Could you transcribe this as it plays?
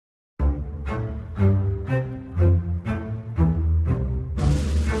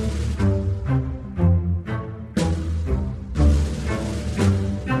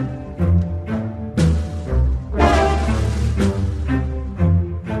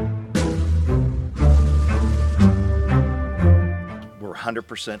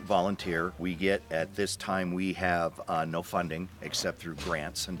100% volunteer. We get, at this time, we have no funding except through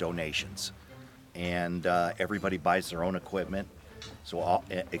grants and donations. And everybody buys their own equipment. So all,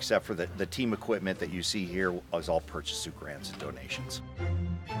 except for the team equipment that you see here is all purchased through grants and donations.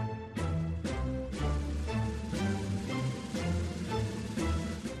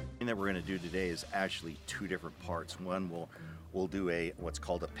 That we're going to do today is actually two different parts. One, we'll do what's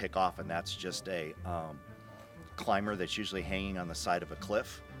called a pick-off, and that's just a climber that's usually hanging on the side of a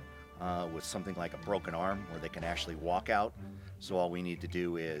cliff with something like a broken arm where they can actually walk out. So all we need to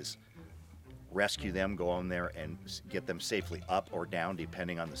do is rescue them, go on there and get them safely up or down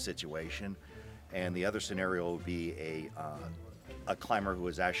depending on the situation. And the other scenario would be a climber who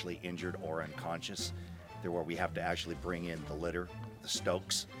is actually injured or unconscious, there where we have to actually bring in the litter, the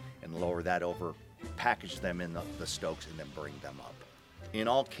stokes, and lower that over, package them in the stokes, and then bring them up. In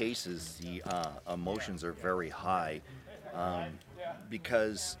all cases, the emotions are very high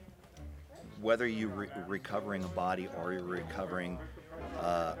because whether you're recovering a body or you're recovering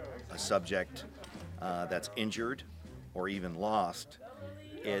a subject that's injured or even lost,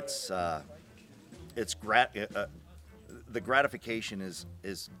 the gratification is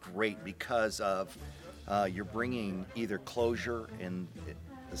great because of you're bringing either closure in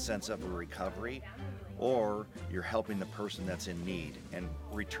the sense of a recovery, or you're helping the person that's in need and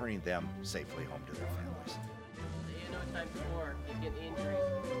returning them safely home to their families. No time for more. He's getting injuries.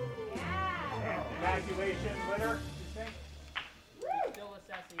 Evacuation litter.